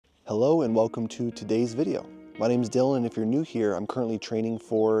Hello and welcome to today's video. My name is Dylan, and if you're new here, I'm currently training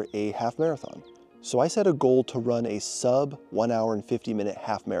for a half marathon. So I set a goal to run a sub 1 hour and 50 minute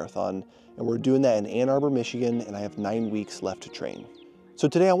half marathon, and we're doing that in Ann Arbor, Michigan, and I have 9 weeks left to train. So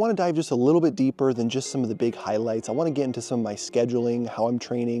today I want to dive just a little bit deeper than just some of the big highlights. I want to get into some of my scheduling, how I'm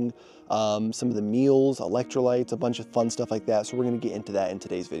training, some of the meals, electrolytes, a bunch of fun stuff like that. So we're going to get into that in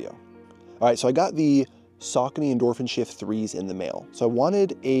today's video. All right, so I got the Saucony Endorphin Shift 3s in the mail. So I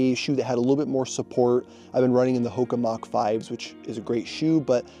wanted a shoe that had a little bit more support. I've been running in the Hoka Mach 5s, which is a great shoe,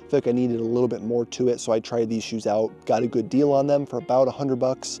 but I feel like I needed a little bit more to it. So I tried these shoes out, got a good deal on them for about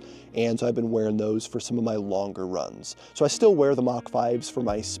 $100. And so I've been wearing those for some of my longer runs. So I still wear the Mach 5s for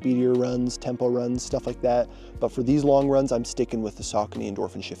my speedier runs, tempo runs, stuff like that. But for these long runs, I'm sticking with the Saucony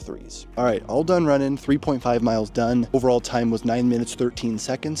Endorphin Shift 3s. All right, all done running, 3.5 miles done. Overall time was 9 minutes, 13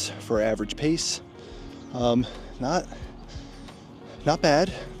 seconds for average pace. Not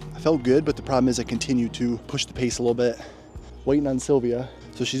bad. I felt good, but the problem is I continue to push the pace a little bit. Waiting on Sylvia,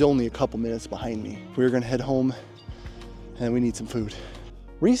 so she's only a couple minutes behind me. We're gonna head home and we need some food.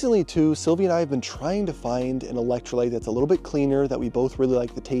 Recently too, Sylvia and I have been trying to find an electrolyte that's a little bit cleaner, that we both really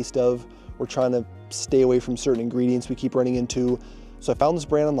like the taste of. We're trying to stay away from certain ingredients we keep running into. So I found this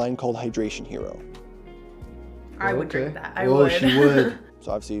brand online called Hydration Hero. I would drink that. I would. She would.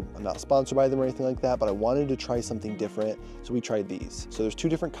 So obviously I'm not sponsored by them or anything like that, but I wanted to try something different. So we tried these. So there's 2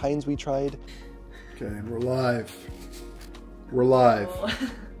 different kinds we tried. Okay, we're live. We're live. Oh.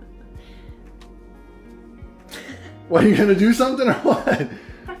 What, are you gonna do something or what?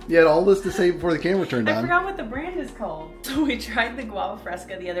 You had all this to say before the camera turned on. I forgot what the brand is called. So we tried the Guava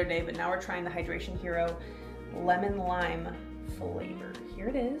Fresca the other day, but now we're trying the Hydration Hero Lemon Lime flavor. Here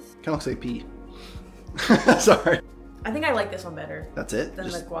it is. Kind of looks like pee. Sorry. I think I like this one better. That's it? Than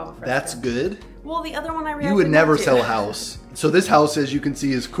the Guava Fresca. That's good? Well, the other one I really You would never sell a house. So this house, as you can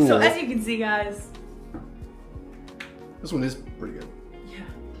see, is cool. So as you can see, guys. This one is pretty good. Yeah.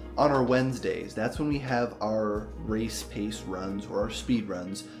 On our Wednesdays, that's when we have our race pace runs or our speed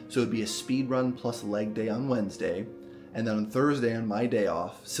runs. So it'd be a speed run plus leg day on Wednesday. And then on Thursday, on my day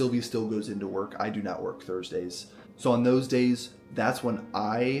off, Sylvia still goes into work. I do not work Thursdays. So on those days, that's when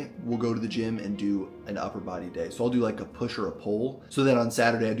I will go to the gym and do an upper body day. So I'll do like a push or a pull. So then on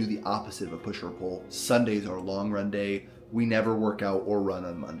Saturday, I do the opposite of a push or a pull. Sunday's our long run day. We never work out or run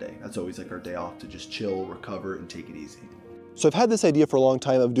on Monday. That's always like our day off to just chill, recover, and take it easy. So I've had this idea for a long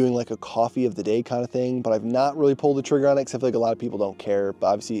time of doing like a coffee of the day kind of thing, but I've not really pulled the trigger on it because I feel like a lot of people don't care. But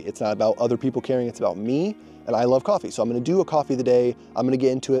obviously it's not about other people caring, it's about me, and I love coffee. So I'm gonna do a coffee of the day. I'm gonna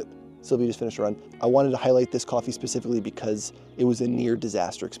get into it. Sylvia just finished a run. I wanted to highlight this coffee specifically because it was a near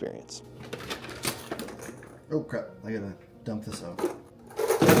disaster experience. Oh crap, I gotta dump this out.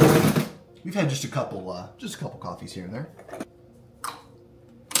 We've had just a couple coffees here and there.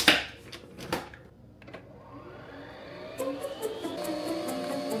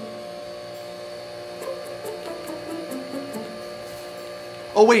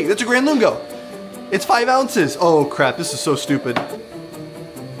 Oh wait, that's a Grand Lungo. It's 5 ounces. Oh crap, this is so stupid.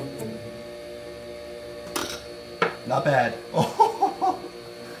 Not bad. Oh,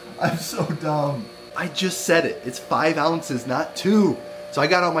 I'm so dumb. I just said it. It's 5 ounces, not 2. So I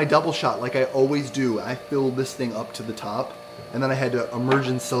got out my double shot like I always do. I filled this thing up to the top, and then I had to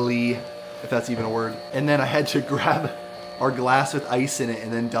emergency, if that's even a word, and then I had to grab our glass with ice in it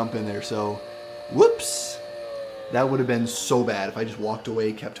and then dump in there. So, whoops. That would have been so bad if I just walked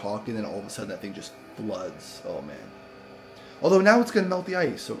away, kept talking, and all of a sudden that thing just floods. Oh man. Although now it's gonna melt the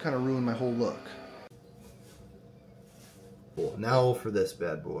ice, so it kind of ruined my whole look. Cool. Now for this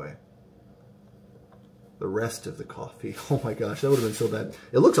bad boy. The rest of the coffee. Oh my gosh, that would have been so bad.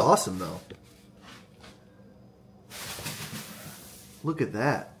 It looks awesome though. Look at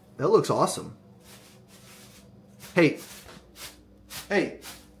that. That looks awesome. Hey. Hey.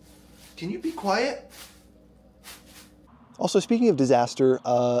 Can you be quiet? Also, speaking of disaster,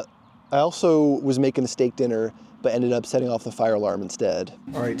 I also was making a steak dinner, but ended up setting off the fire alarm instead.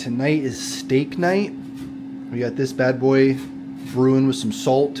 All right, tonight is steak night. We got this bad boy brewing with some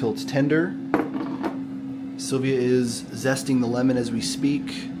salt till it's tender. Sylvia is zesting the lemon as we speak.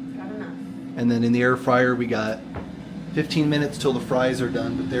 Got enough. And then in the air fryer, we got 15 minutes till the fries are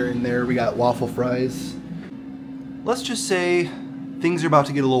done, but they're in there. We got waffle fries. Let's just say things are about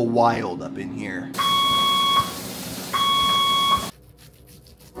to get a little wild up in here.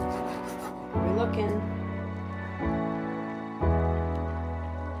 We're looking.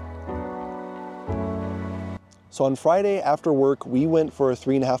 So on Friday after work, we went for a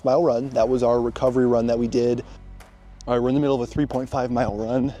 3.5 mile run. That was our recovery run that we did. All right, we're in the middle of a 3.5 mile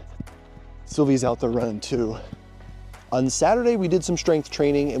run. Sylvia's out there running too. On Saturday, we did some strength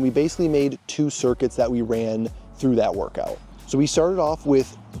training and we basically made 2 circuits that we ran through that workout. So we started off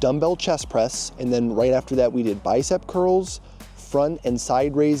with dumbbell chest press, and then right after that we did bicep curls, front and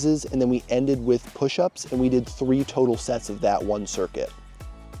side raises, and then we ended with push-ups, and we did 3 total sets of that 1 circuit.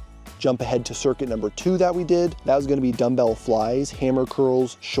 Jump ahead to circuit number 2 that we did. That was gonna be dumbbell flies, hammer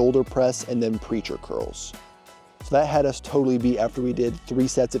curls, shoulder press, and then preacher curls. So that had us totally beat after we did 3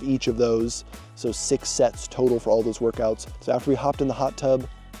 sets of each of those. So 6 sets total for all those workouts. So after we hopped in the hot tub,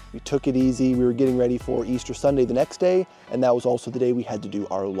 we took it easy. We were getting ready for Easter Sunday the next day, and that was also the day we had to do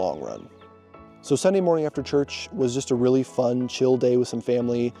our long run. So Sunday morning after church was just a really fun, chill day with some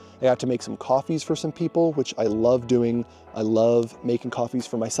family. I got to make some coffees for some people, which I love doing. I love making coffees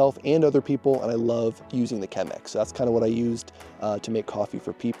for myself and other people, and I love using the Chemex. So that's kind of what I used to make coffee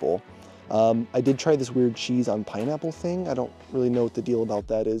for people. I did try this weird cheese on pineapple thing. I don't really know what the deal about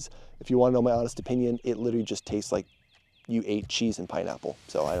that is. If you want to know my honest opinion, it literally just tastes like you ate cheese and pineapple.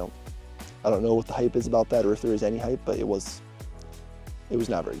 So I don't know what the hype is about that, or if there is any hype, but it was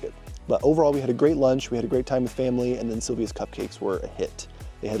not very good. But overall, we had a great lunch, we had a great time with family, and then Sylvia's cupcakes were a hit.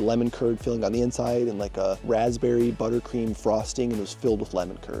 They had lemon curd filling on the inside and like a raspberry buttercream frosting, and it was filled with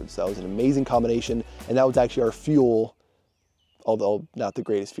lemon curd. So that was an amazing combination, and that was actually our fuel, although not the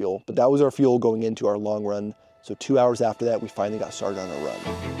greatest fuel, but that was our fuel going into our long run. So 2 hours after that, we finally got started on our run.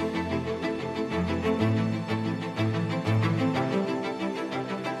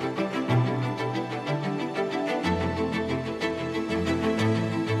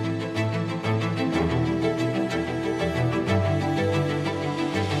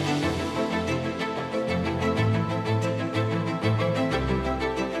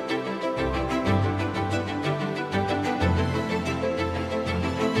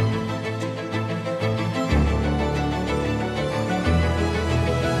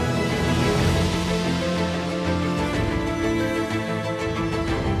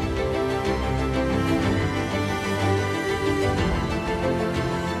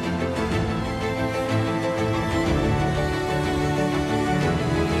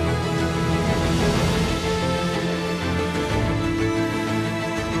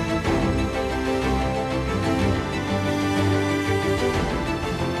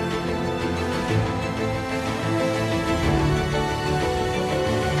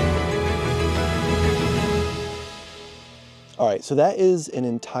 All right, so that is an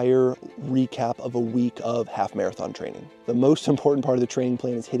entire recap of a week of half marathon training. The most important part of the training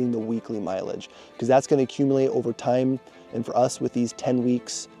plan is hitting the weekly mileage, because that's going to accumulate over time. And for us, with these 10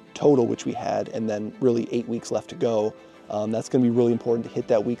 weeks total, which we had, and then really 8 weeks left to go, that's going to be really important to hit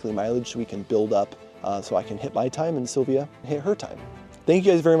that weekly mileage so we can build up, so I can hit my time and Sylvia hit her time. Thank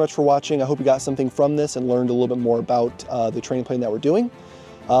you guys very much for watching. I hope you got something from this and learned a little bit more about the training plan that we're doing.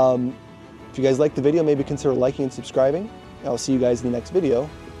 If you guys liked the video, maybe consider liking and subscribing. I'll see you guys in the next video.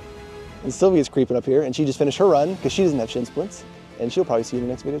 And Sylvia's creeping up here, and she just finished her run because she doesn't have shin splints, and she'll probably see you in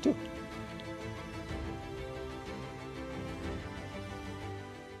the next video too.